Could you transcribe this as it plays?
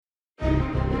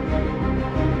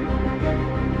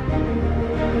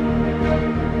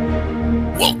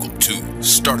Welcome to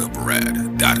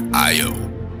StartupRad.io,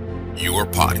 your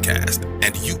podcast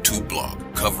and YouTube blog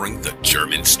covering the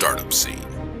German startup scene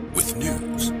with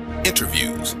news,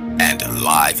 interviews, and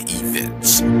live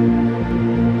events.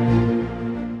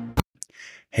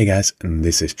 Hey guys,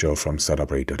 this is Joe from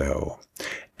StartupRad.io.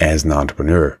 As an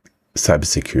entrepreneur,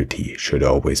 cybersecurity should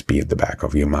always be at the back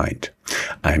of your mind.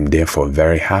 I'm therefore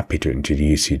very happy to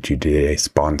introduce you to today's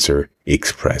sponsor,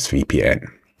 ExpressVPN.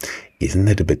 Isn't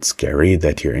it a bit scary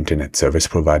that your internet service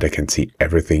provider can see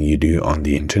everything you do on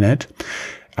the internet?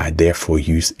 I therefore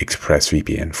use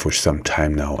ExpressVPN for some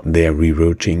time now. They are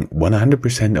rerouting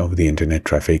 100% of the internet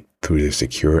traffic through the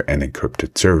secure and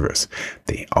encrypted servers.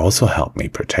 They also help me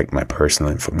protect my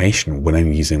personal information when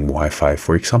I'm using Wi-Fi,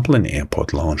 for example in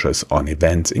airport lounges, on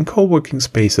events, in co-working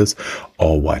spaces,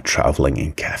 or while traveling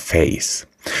in cafes.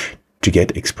 To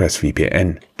get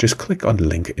ExpressVPN, just click on the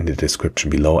link in the description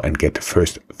below and get the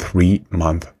first 3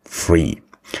 months free.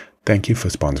 Thank you for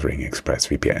sponsoring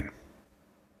ExpressVPN.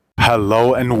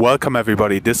 Hello and welcome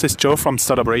everybody. This is Joe from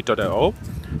StartupRad.io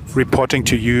reporting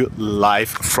to you live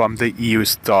from the EU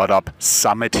Startup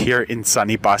Summit here in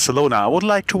sunny Barcelona. I would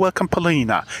like to welcome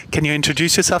Paulina. Can you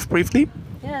introduce yourself briefly?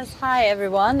 Yes, hi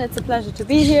everyone. It's a pleasure to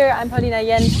be here. I'm Paulina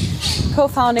Jentsch,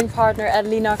 co-founding partner at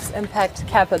Linux Impact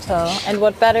Capital. And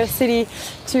what better city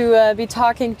to be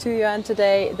talking to you on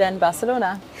today than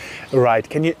Barcelona? Right.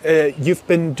 Can you? You've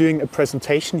been doing a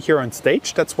presentation here on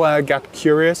stage. That's why I got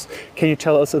curious. Can you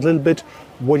tell us a little bit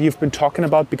what you've been talking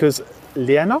about? Because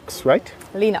Linux, right?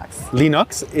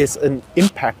 Linux is an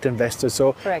impact investor.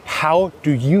 So correct. How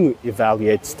do you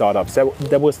evaluate startups?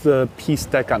 That was the piece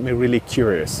that got me really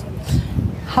curious.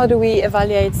 How do we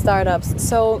evaluate startups?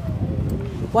 So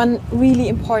one really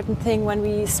important thing when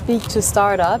we speak to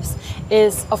startups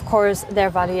is, of course, their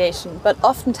valuation. But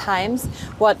oftentimes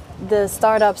what the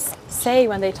startups say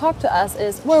when they talk to us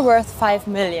is, we're worth 5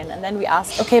 million. And then we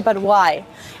ask, okay, but why?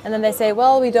 And then they say,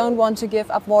 well, we don't want to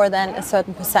give up more than a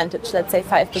certain percentage, let's say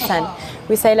 5%.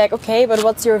 We say like, okay, but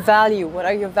what's your value? What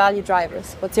are your value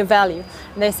drivers? What's your value?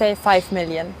 And they say 5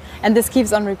 million. And this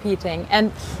keeps on repeating.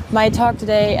 And my talk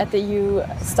today at the EU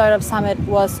Startup Summit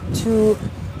was to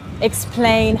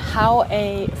explain how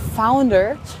a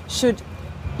founder should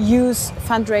use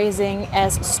fundraising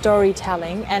as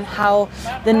storytelling and how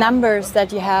the numbers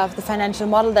that you have, the financial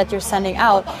model that you're sending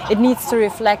out, it needs to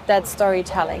reflect that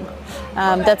storytelling.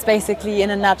 That's basically in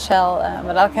a nutshell,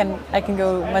 but I can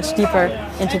go much deeper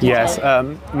into detail. Yes,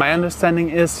 my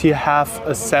understanding is you have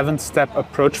a 7-step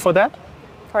approach for that?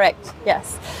 Correct,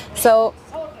 yes. So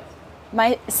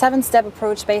my 7-step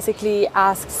approach basically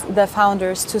asks the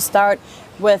founders to start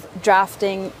with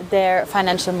drafting their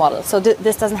financial model. So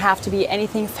this doesn't have to be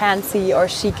anything fancy or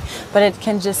chic, but it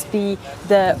can just be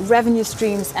the revenue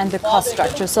streams and the cost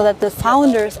structure so that the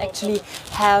founders actually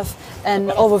have an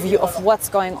overview of what's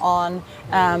going on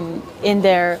in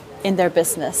their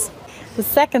business. The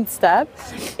second step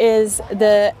is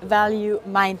the value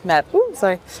mind map.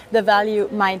 The value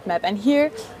mind map. And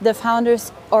here the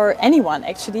founders or anyone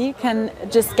actually can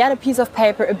just get a piece of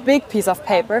paper, a big piece of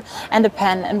paper and a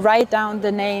pen and write down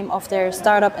the name of their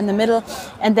startup in the middle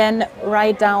and then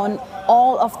write down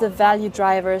all of the value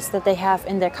drivers that they have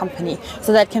in their company.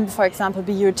 So that can, for example,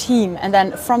 be your team, and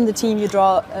then from the team you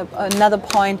draw another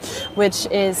point, which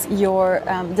is your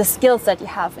the skills that you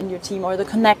have in your team, or the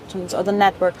connections, or the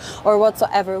network, or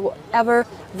whatever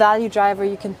value driver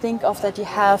you can think of that you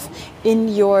have in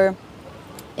your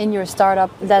startup.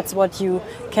 That's what you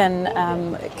can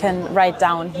write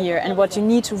down here and what you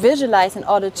need to visualize in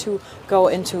order to go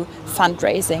into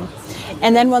fundraising.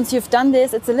 And then once you've done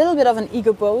this, it's a little bit of an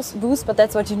ego boost, but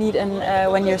that's what you need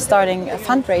when you're starting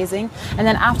fundraising. And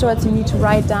then afterwards you need to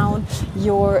write down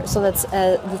so that's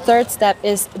the third step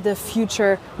is the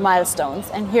future milestones.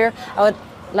 And here I would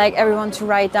like everyone to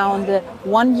write down the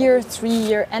 1 year, 3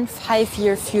 year and 5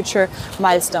 year future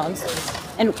milestones.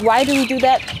 And why do we do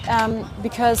that?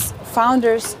 Because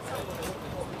founders,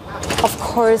 of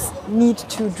course, need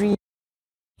to dream,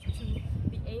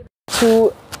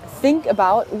 to think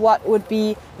about what would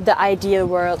be the ideal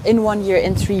world in 1 year,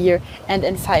 in 3 years, and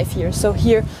in 5 years. So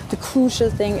here, the crucial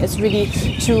thing is really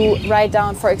to write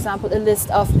down, for example, a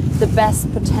list of the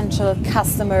best potential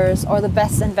customers or the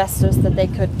best investors that they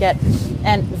could get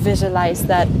and visualize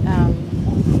that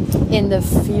in the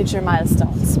future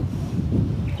milestones.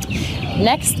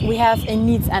 Next, we have a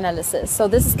needs analysis. So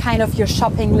this is kind of your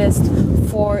shopping list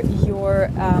for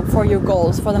your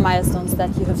goals, for the milestones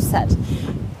that you have set.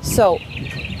 So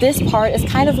this part is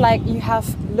kind of like you have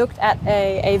looked at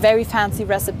a very fancy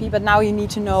recipe, but now you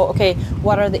need to know, okay,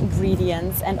 what are the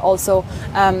ingredients and also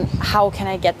how can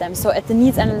I get them? So at the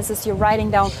needs analysis, you're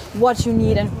writing down what you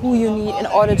need and who you need in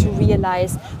order to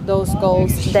realize those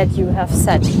goals that you have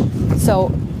set.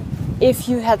 So if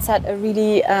you had set a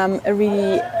really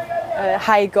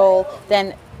high goal,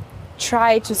 then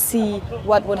try to see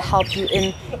what would help you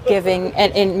in giving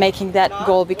and in making that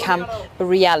goal become a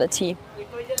reality.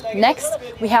 Next,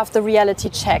 we have the reality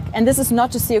check, and this is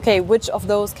not to see, okay, which of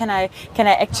those can I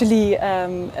actually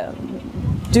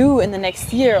do in the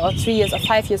next year or 3 years or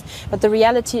 5 years, but the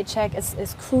reality check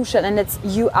is crucial, and it's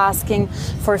you asking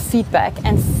for feedback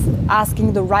and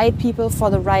asking the right people for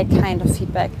the right kind of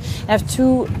feedback. I have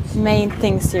two main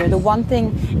things here. The one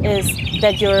thing is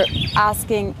that you're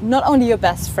asking not only your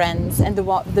best friends and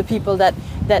the people that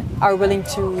are willing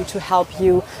to help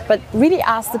you, but really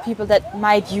ask the people that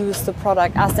might use the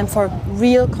product, ask them for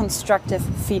real constructive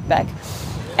feedback.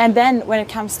 And then when it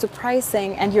comes to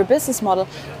pricing and your business model,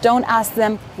 don't ask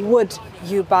them, would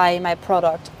you buy my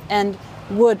product? And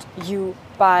would you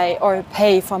buy or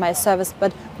pay for my service?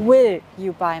 But will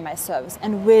you buy my service?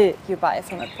 And will you buy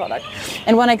for my product?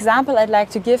 And one example I'd like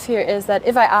to give here is that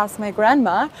if I ask my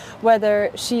grandma whether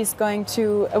she's going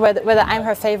to, whether I'm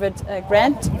her favorite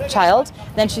grandchild,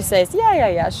 then she says,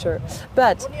 yeah, sure.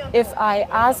 But if I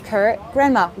ask her,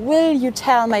 Grandma, will you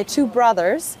tell my 2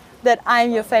 brothers that I'm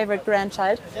your favorite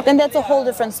grandchild, then that's a whole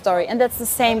different story. And that's the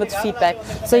same with feedback.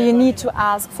 So you need to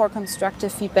ask for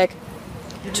constructive feedback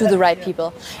to the right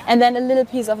people. And then a little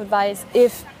piece of advice,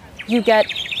 if you get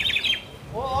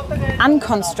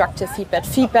unconstructive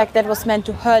feedback that was meant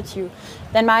to hurt you,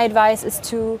 then my advice is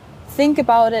to think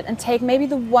about it and take maybe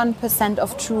the 1%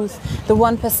 of truth, the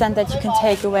 1% that you can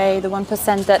take away, the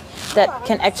 1% that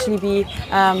can actually be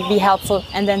helpful,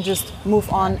 and then just move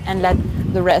on and let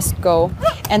the rest go.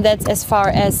 And that's as far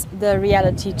as the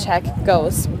reality check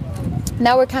goes.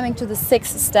 Now we're coming to the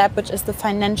 6th step, which is the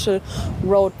financial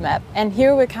roadmap. And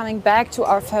here we're coming back to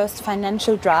our first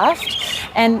financial draft,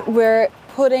 and we're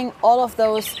putting all of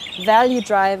those value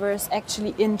drivers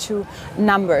actually into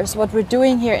numbers. What we're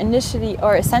doing here initially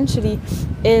or essentially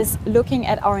is looking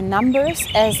at our numbers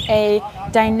as a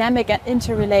dynamic and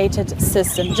interrelated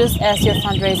system, just as your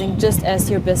fundraising, just as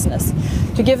your business.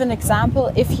 To give an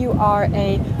example, if you are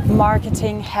a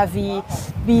marketing heavy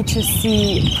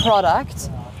B2C product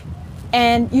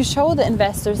and you show the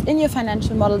investors in your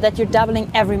financial model that you're doubling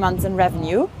every month in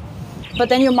revenue, but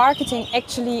then your marketing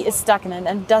actually is stagnant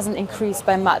and doesn't increase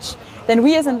by much, then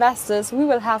we as investors, we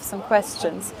will have some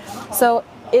questions. So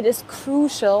it is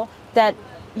crucial that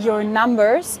your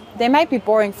numbers, they might be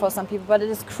boring for some people, but it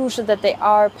is crucial that they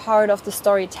are part of the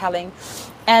storytelling.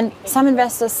 And some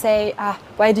investors say,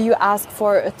 why do you ask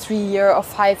for a 3-year or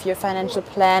 5-year financial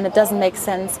plan? It doesn't make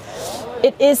sense.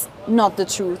 It is not the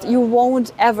truth. You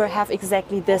won't ever have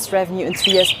exactly this revenue in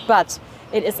 3 years, but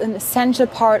it is an essential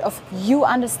part of you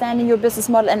understanding your business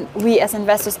model and we as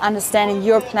investors understanding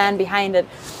your plan behind it.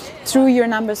 Through your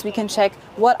numbers, we can check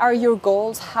what are your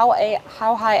goals, how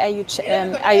high are you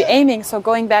aiming. So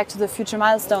going back to the future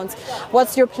milestones,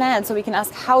 what's your plan? So we can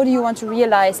ask, how do you want to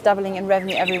realize doubling in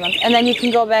revenue every month? And then you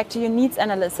can go back to your needs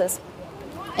analysis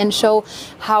and show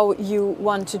how you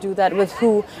want to do that, with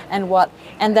who and what.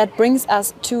 And that brings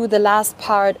us to the last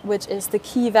part, which is the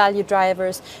key value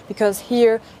drivers, because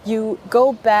here you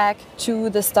go back to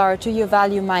the start, to your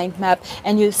value mind map,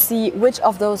 and you see which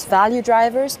of those value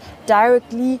drivers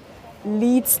directly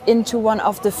leads into one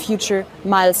of the future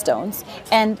milestones,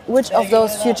 and which of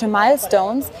those future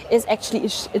milestones is actually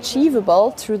achievable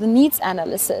through the needs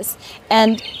analysis,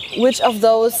 and which of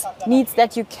those needs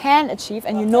that you can achieve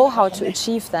and you know how to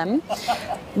achieve them,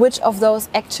 which of those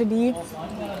actually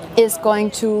is going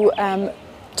to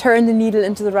turn the needle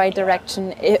into the right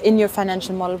direction in your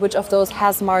financial model, which of those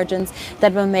has margins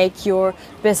that will make your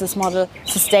business model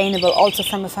sustainable also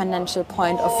from a financial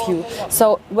point of view.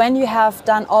 So when you have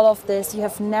done all of this, you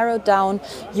have narrowed down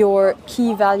your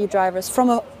key value drivers from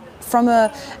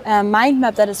a mind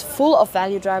map that is full of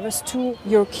value drivers to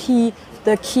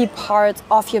the key parts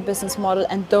of your business model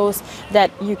and those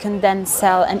that you can then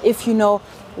sell. And if you know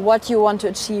what you want to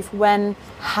achieve, when,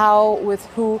 how, with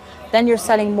who, then you're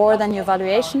selling more than your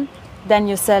valuation, then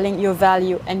you're selling your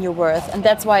value and your worth. And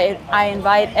that's why I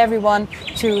invite everyone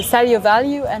to sell your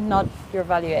value and not your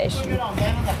valuation.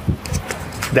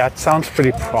 That sounds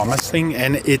pretty promising,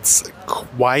 and it's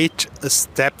quite a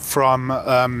step from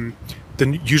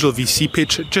the usual VC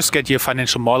pitch. Just get your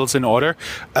financial models in order.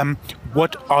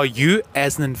 What are you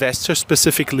as an investor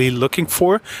specifically looking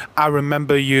for? I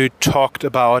remember you talked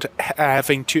about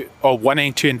having to or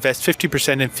wanting to invest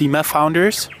 50% in female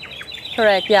founders.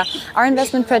 Correct, yeah. Our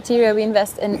investment criteria, we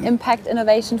invest in impact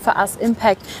innovation. For us,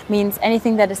 impact means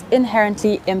anything that is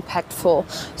inherently impactful.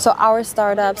 So our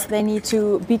startups, they need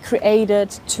to be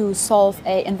created to solve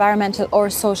an environmental or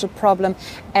social problem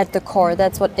at the core.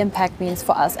 That's what impact means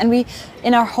for us. And we,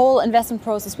 in our whole investment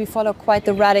process, we follow quite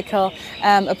the radical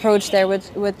approach there,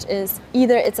 which is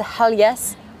either it's a hell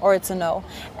yes or it's a no,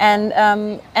 and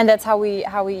that's how we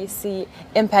see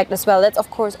impact as well. That's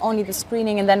of course only the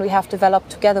screening, and then we have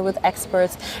developed together with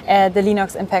experts the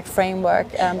Linux Impact Framework.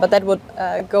 But that would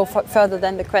go further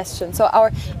than the question. So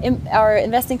our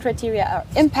investing criteria are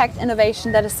impact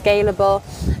innovation that is scalable,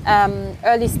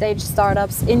 early stage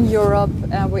startups in Europe.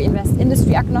 We invest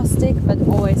industry agnostic, but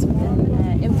always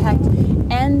within impact.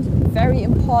 And very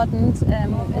important,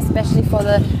 especially for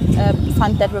the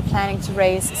fund that we're planning to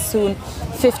raise soon,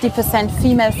 50%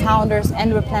 female founders,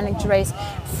 and we're planning to raise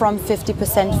from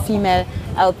 50% female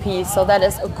LPs. So that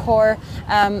is a core.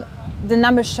 The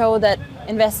numbers show that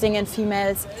investing in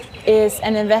females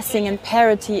and investing in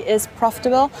parity is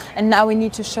profitable, and now we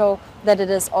need to show that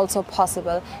it is also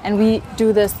possible. And we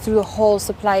do this through the whole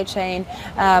supply chain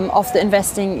of the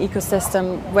investing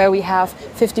ecosystem, where we have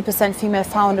 50% female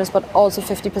founders, but also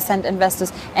 50%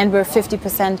 investors, and we're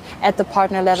 50% at the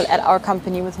partner level at our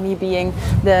company, with me being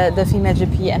the female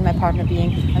GP and my partner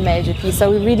being a male GP.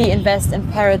 So we really invest in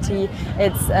parity.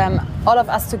 It's all of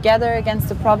us together against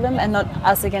the problem and not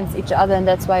us against each other, and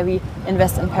that's why we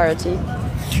invest in parity.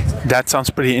 That sounds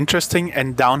pretty interesting.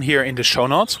 And down here in the show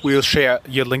notes, we'll share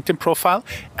your LinkedIn profile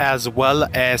as well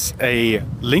as a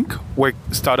link where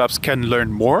startups can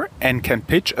learn more and can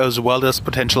pitch, as well as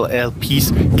potential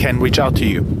LPs can reach out to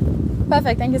you.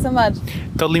 Perfect. Thank you so much.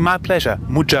 Totally my pleasure.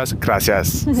 Muchas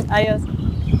gracias. Adios.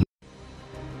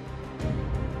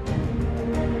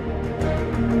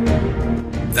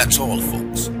 That's all,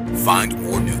 folks. Find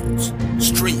more news,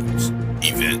 streams,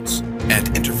 events,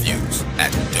 and interviews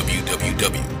at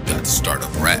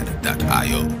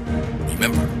www.startuprad.io.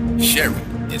 Remember,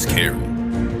 sharing is caring.